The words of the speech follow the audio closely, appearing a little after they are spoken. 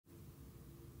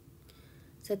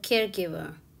the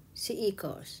caregiver, CE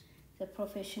course, the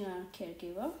professional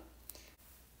caregiver.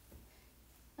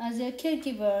 As a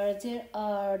caregiver, there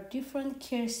are different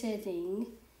care settings.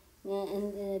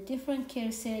 In different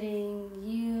care setting,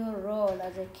 your role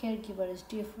as a caregiver is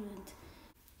different.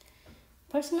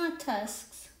 Personal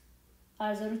tasks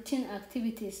are the routine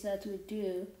activities that we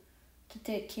do to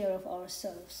take care of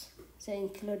ourselves. They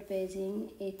include bathing,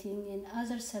 eating, and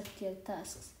other self-care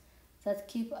tasks that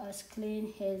keep us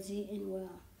clean, healthy, and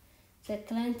well. The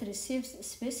client receives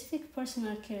specific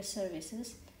personal care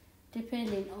services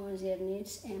depending on their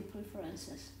needs and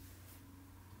preferences.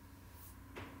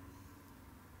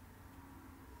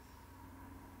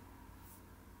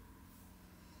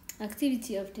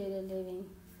 Activity of daily living,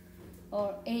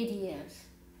 or ADLs.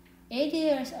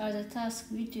 ADLs are the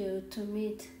tasks we do to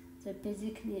meet the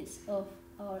basic needs of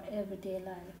our everyday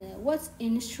life. What's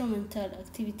instrumental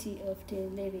activity of daily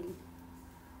living?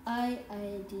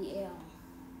 IIDL.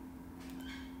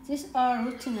 These are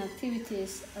routine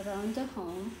activities around the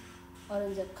home or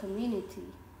in the community.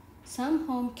 Some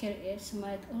home care aides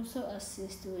might also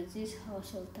assist with these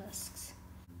household tasks.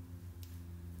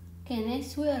 Okay,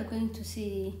 next we are going to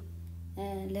see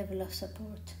level of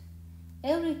support.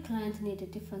 Every client needs a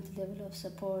different level of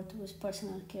support with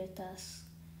personal care tasks.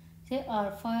 There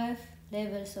are 5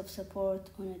 levels of support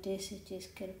on a DCG's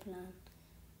care plan.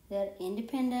 They are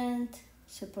independent,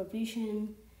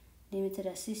 supervision, limited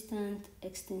assistance,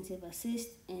 extensive assist,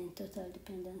 and total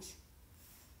dependence.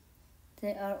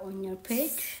 They are on your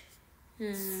page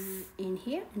in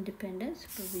here: independent,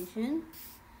 supervision,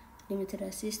 limited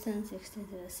assistance,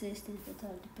 extensive assist, and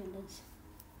total dependence.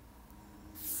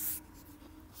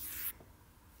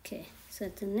 Okay, so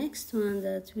the next one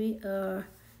that we are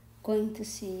going to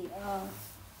see are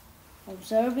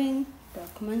observing,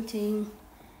 documenting,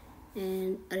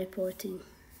 and reporting.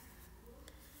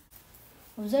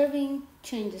 Observing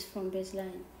changes from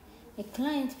baseline. A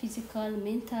client's physical,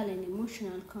 mental, and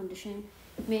emotional condition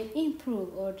may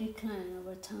improve or decline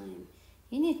over time.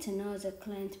 You need to know the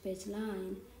client's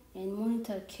baseline and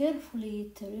monitor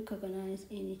carefully to recognize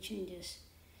any changes.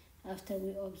 After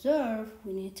we observe,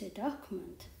 we need to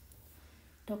document.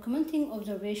 Documenting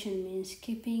observation means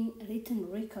keeping a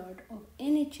written record of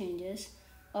any changes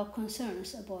or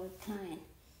concerns about a client.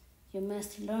 You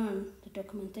must learn the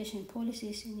documentation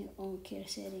policies in your own care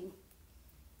setting.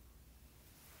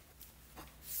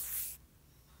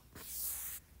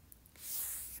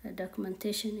 The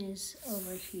documentation is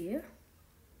over here.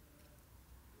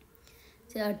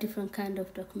 There are different kinds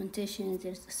of documentation.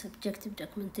 There's subjective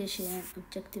documentation,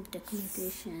 objective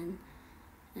documentation,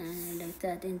 like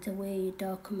that. In the way you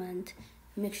document,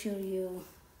 make sure you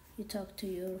talk to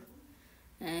your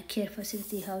care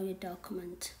facility how you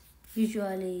document.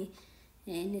 Usually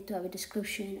you need to have a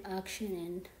description,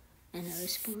 action, and a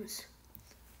response.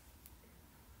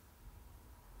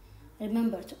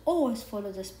 Remember to always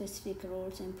follow the specific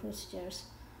rules and procedures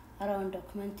around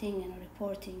documenting and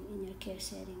reporting in your care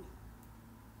setting.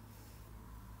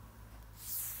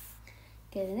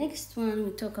 Okay, the next one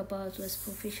we talk about was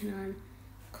professional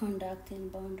conduct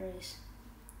and boundaries.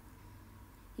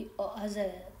 As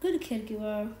a good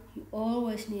caregiver, you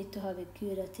always need to have a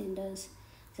good attendance.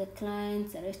 The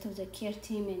client, the rest of the care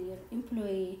team, and your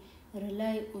employee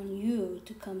rely on you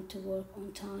to come to work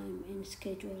on time and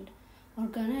scheduled.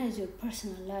 Organize your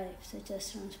personal life, such as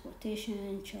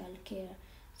transportation, childcare,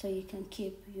 so you can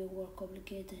keep your work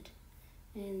obligated.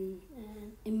 And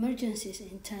emergencies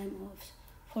and time offs.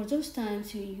 For those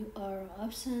times you are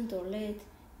absent or late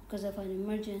because of an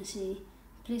emergency,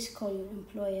 please call your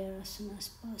employer as soon as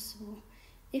possible.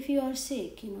 If you are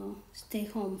sick, stay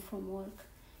home from work.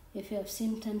 If you have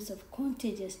symptoms of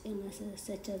contagious illnesses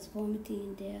such as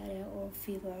vomiting, diarrhea, or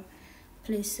fever,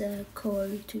 please call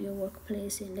to your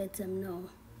workplace and let them know.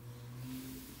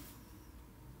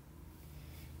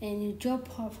 And your job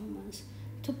performance.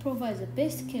 To provide the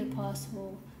best care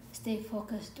possible, stay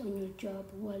focused on your job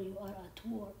while you are at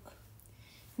work.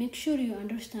 Make sure you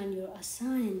understand your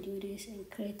assigned duties and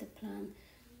create a plan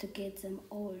to get them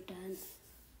all done.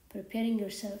 Preparing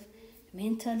yourself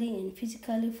mentally and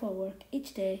physically for work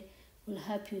each day will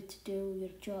help you to do your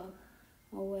job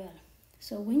well.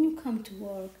 So when you come to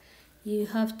work, you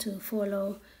have to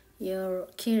follow your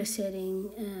care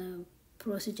setting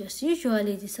procedures.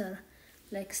 Usually these are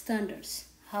like standards,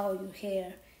 how your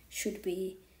hair should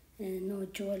be, no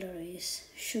jewelries,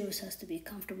 shoes has to be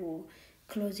comfortable,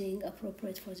 clothing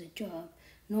appropriate for the job,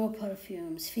 no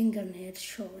perfumes, fingernails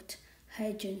short,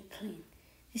 hygiene clean.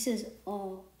 This is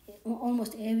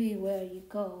almost everywhere you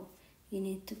go, you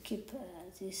need to keep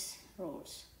these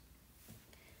rules.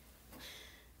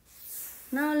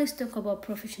 Now let's talk about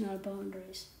professional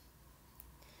boundaries.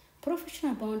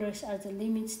 Professional boundaries are the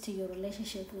limits to your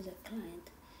relationship with a client.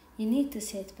 You need to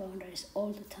set boundaries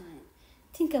all the time.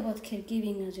 Think about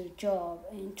caregiving as your job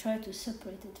and try to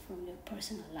separate it from your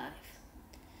personal life.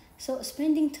 So,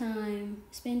 spending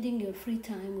your free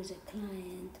time with a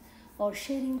client, or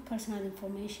sharing personal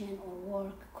information or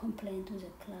work complaint with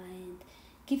a client,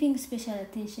 giving special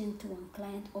attention to one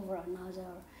client over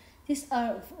another. These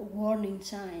are warning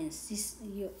signs.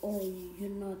 You're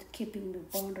not keeping the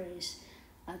boundaries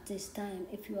at this time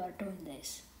if you are doing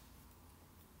this.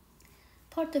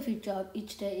 Part of your job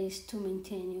each day is to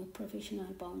maintain your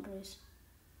professional boundaries.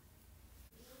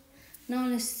 Now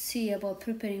let's see about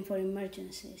preparing for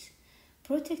emergencies.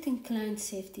 Protecting client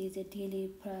safety is a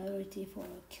daily priority for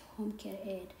a home care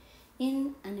aide.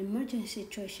 In an emergency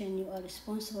situation, you are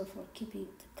responsible for keeping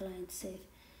the client safe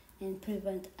and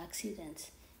prevent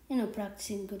accidents.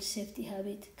 Practicing good safety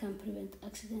habit can prevent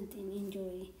accident and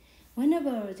injury.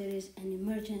 Whenever there is an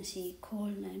emergency, call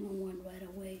 911 right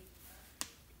away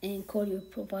and call your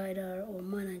provider or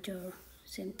manager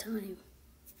same time.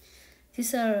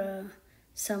 These are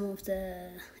some of the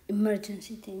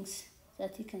emergency things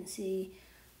that you can see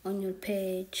on your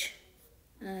page,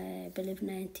 I believe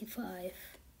 95.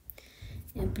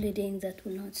 And bleeding that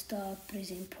will not stop,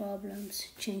 breathing problems,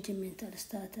 changing mental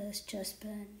status, chest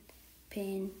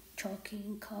pain,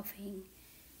 choking, coughing,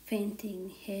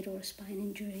 fainting, head or spine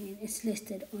injury. It's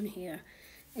listed on here.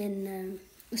 And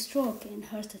stroke and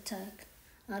heart attack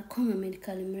are common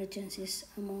medical emergencies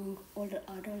among older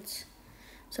adults.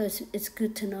 So it's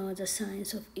good to know the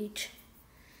signs of each.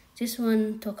 This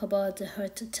one talk about the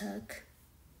heart attack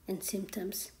and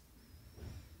symptoms.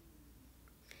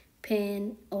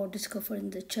 Pain or discomfort in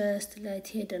the chest,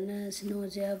 lightheadedness,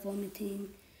 nausea, vomiting,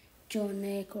 jaw,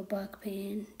 neck or back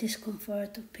pain,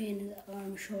 discomfort or pain in the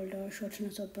arm, shoulder,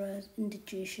 shortness of breath,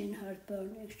 indigestion,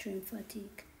 heartburn, extreme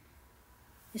fatigue.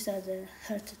 These are the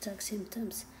heart attack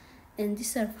symptoms. And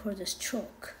these are for the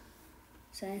stroke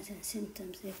signs and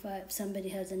symptoms. If somebody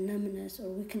has a numbness or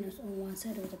weakness on one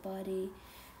side of the body,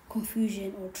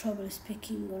 confusion or trouble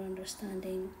speaking or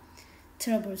understanding,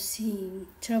 trouble seeing,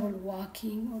 trouble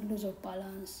walking or loss of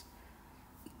balance,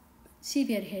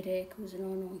 severe headache with no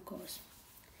known cause.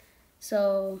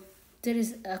 So there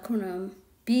is acronym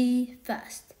B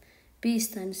FAST. B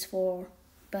stands for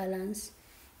balance,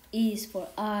 E is for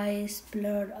eyes,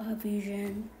 blurred eye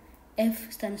vision,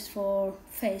 F stands for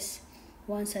face,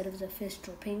 one side of the face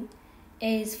dropping,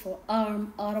 A is for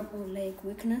arm or leg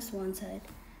weakness, one side,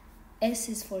 S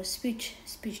is for speech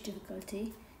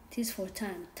difficulty, T is for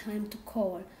time to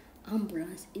call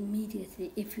ambulance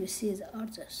immediately if you see the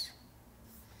others.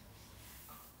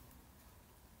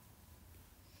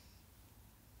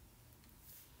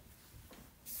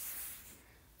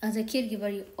 As a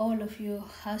caregiver, all of you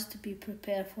has to be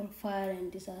prepared for fire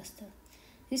and disaster.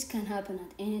 This can happen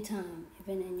at any time,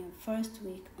 even in your first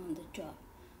week on the job.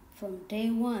 From day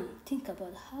one, think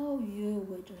about how you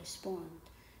would respond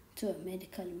to a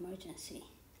medical emergency,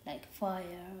 like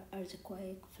fire,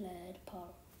 earthquake, flood,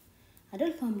 power.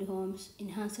 Adult family homes,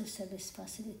 enhanced service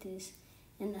facilities,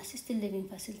 and assisted living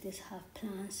facilities have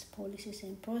plans, policies,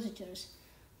 and procedures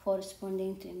for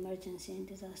responding to emergency and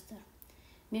disaster.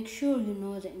 Make sure you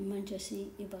know the emergency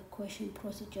evacuation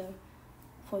procedure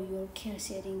for your care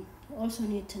setting. You also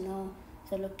need to know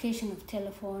the location of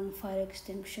telephone, fire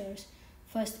extinguishers,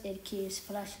 first aid kits,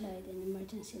 flashlight, and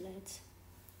emergency lights.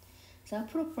 The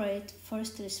appropriate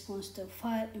first response to a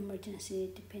fire emergency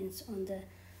depends on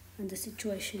the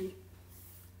situation.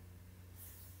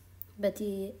 But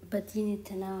you need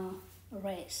to know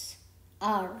RACE.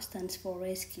 R stands for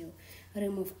rescue.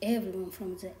 Remove everyone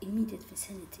from the immediate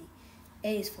vicinity.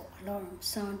 A is for alarm,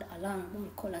 sound alarm or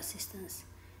call assistance.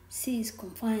 C is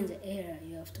confine the area,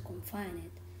 you have to confine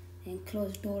it, and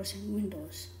close doors and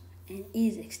windows. And E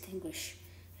is extinguish.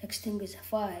 Extinguish a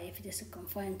fire if it is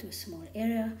confined to a small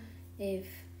area, if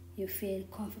you feel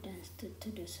confident to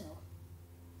do so.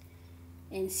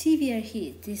 And severe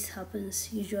heat, this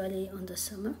happens usually on the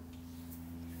summer,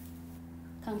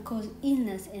 can cause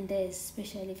illness and death,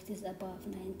 especially if it is above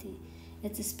 90.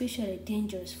 It's especially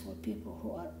dangerous for people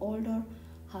who are older,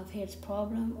 have health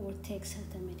problems, or take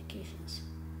certain medications.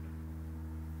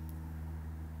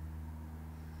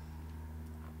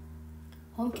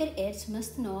 Home care aides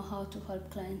must know how to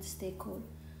help clients stay cool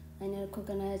and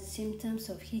recognize symptoms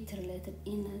of heat-related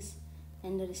illness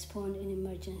and respond in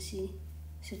emergency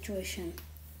situation.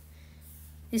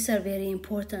 These are very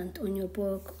important on your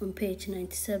book on page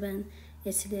 97.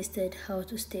 It's listed how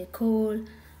to stay cool,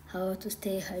 how to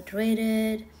stay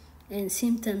hydrated, and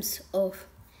symptoms of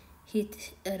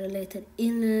heat-related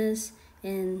illness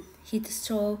and heat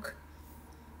stroke.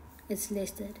 it's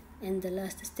listed. And the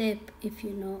last step, if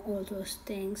you know all those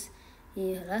things,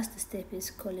 the last step is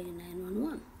calling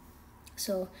 911.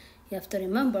 So you have to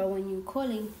remember, when you're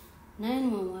calling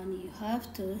 911, you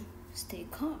have to stay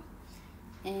calm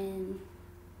and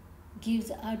give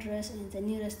the address and the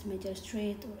nearest major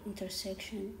street or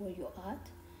intersection where you're at.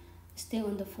 Stay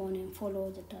on the phone and follow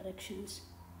the directions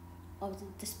of the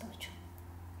dispatcher.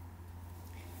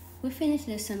 We finished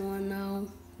lesson 1 now.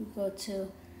 We go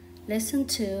to lesson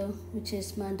 2, which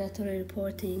is mandatory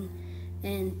reporting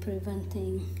and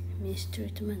preventing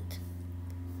mistreatment.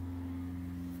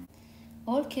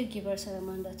 All caregivers are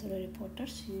mandatory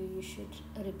reporters. You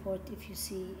should report if you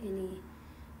see any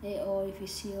or if you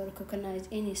see or recognize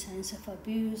any signs of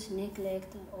abuse,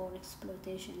 neglect, or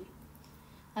exploitation.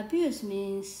 Abuse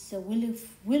means the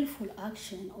willful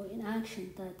action or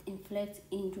inaction that inflicts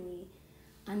injury,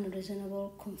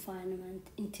 unreasonable confinement,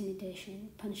 intimidation,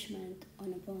 punishment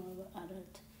on a vulnerable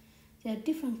adult. There are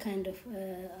different kinds of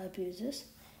abuses.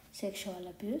 Sexual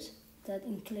abuse, that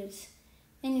includes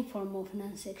any form of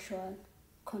non-sexual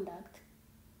conduct,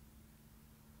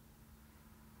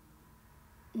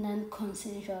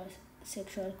 non-consensual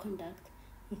sexual conduct,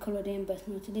 including but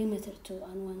not limited to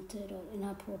unwanted or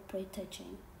inappropriate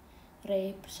touching,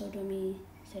 rape, sodomy,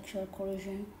 sexual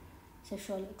coercion,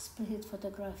 sexual explicit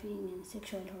photographing, and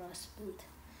sexual harassment.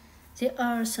 There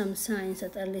are some signs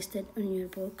that are listed in your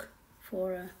book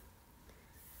for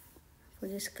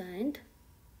this kind.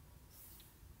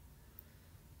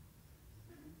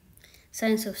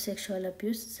 Signs of sexual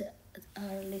abuse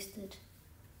are listed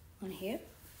on here.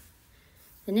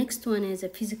 The next one is a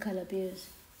physical abuse.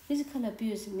 Physical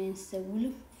abuse means the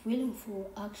willful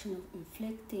action of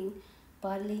inflicting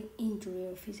bodily injury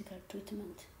or physical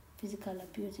treatment. Physical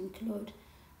abuse include,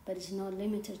 but is not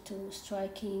limited to,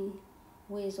 striking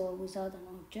with or without an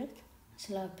object,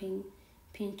 slapping,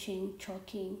 pinching,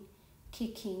 choking,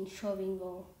 kicking, shoving,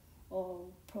 or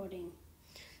prodding.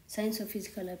 Signs of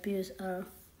physical abuse are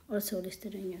also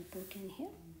listed in your book in here.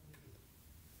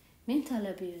 Mental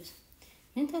abuse.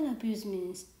 Mental abuse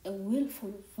means a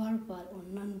willful verbal or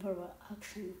non-verbal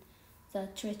action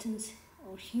that threatens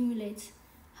or humiliates,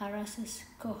 harasses,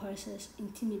 coerces,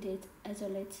 intimidates,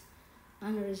 isolates,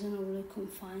 unreasonably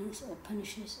confines or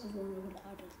punishes a vulnerable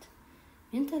adult.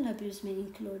 Mental abuse may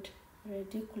include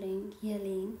ridiculing,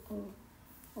 yelling,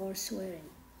 or swearing.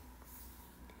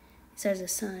 These are the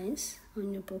signs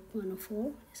on your book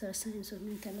 104. These are signs of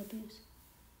mental abuse.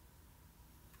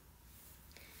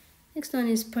 Next one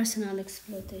is personal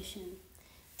exploitation.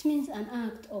 It means an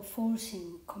act of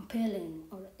forcing, compelling,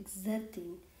 or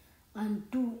exerting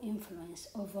undue influence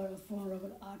over a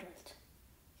vulnerable adult,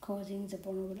 causing the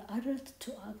vulnerable adult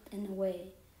to act in a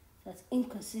way that's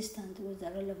inconsistent with the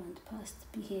relevant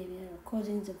past behavior, or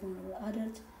causing the vulnerable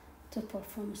adult to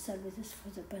perform services for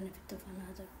the benefit of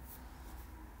another.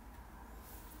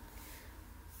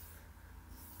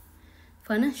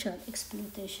 Financial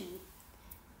exploitation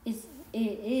is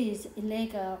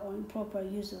illegal or improper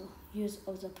use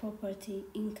of the property,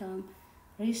 income,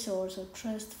 resource, or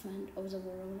trust fund of the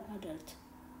vulnerable adult.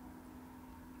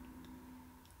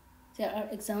 There are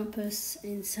examples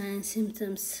and signs,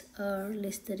 symptoms are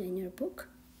listed in your book.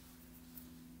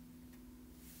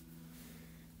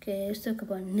 Okay, let's talk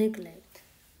about neglect.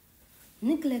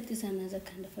 Neglect is another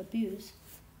kind of abuse.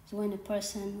 It's when a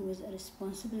person with a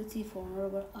responsibility for a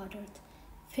vulnerable adult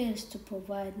fails to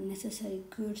provide necessary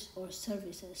goods or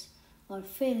services, or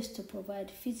fails to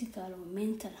provide physical or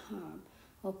mental harm,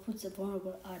 or puts the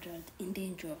vulnerable adult in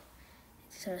danger.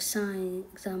 These are sign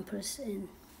examples and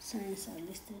signs are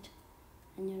listed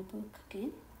in your book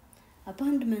again.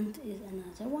 Abandonment is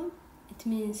another one. It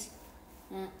means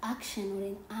action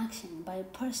or inaction by a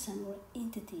person or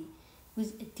entity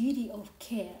with a duty of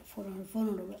care for a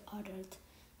vulnerable adult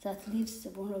that leaves the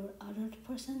vulnerable adult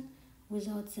person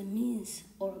without the means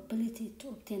or ability to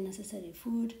obtain necessary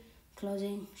food,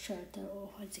 clothing, shelter, or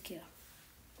health care.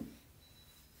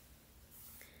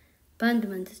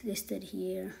 Abandonment is listed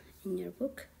here in your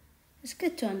book. It's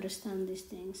good to understand these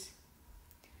things.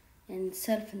 And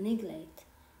self-neglect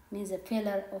means a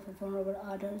failure of a vulnerable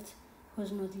adult who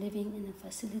is not living in a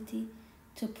facility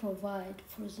to provide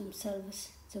for themselves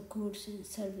the goods and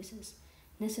services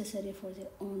necessary for their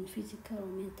own physical or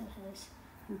mental health,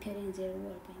 impairing their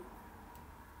well-being.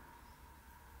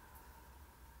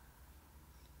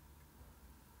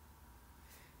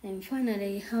 And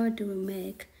finally, how do we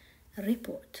make a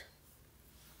report?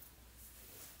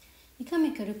 You can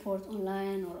make a report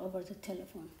online or over the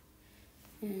telephone.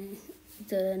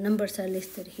 The numbers are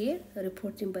listed here.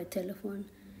 Reporting by telephone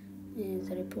is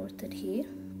reported here.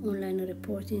 Online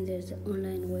reporting, there's an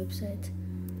online website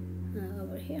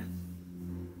over here.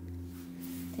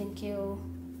 Thank you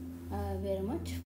very much.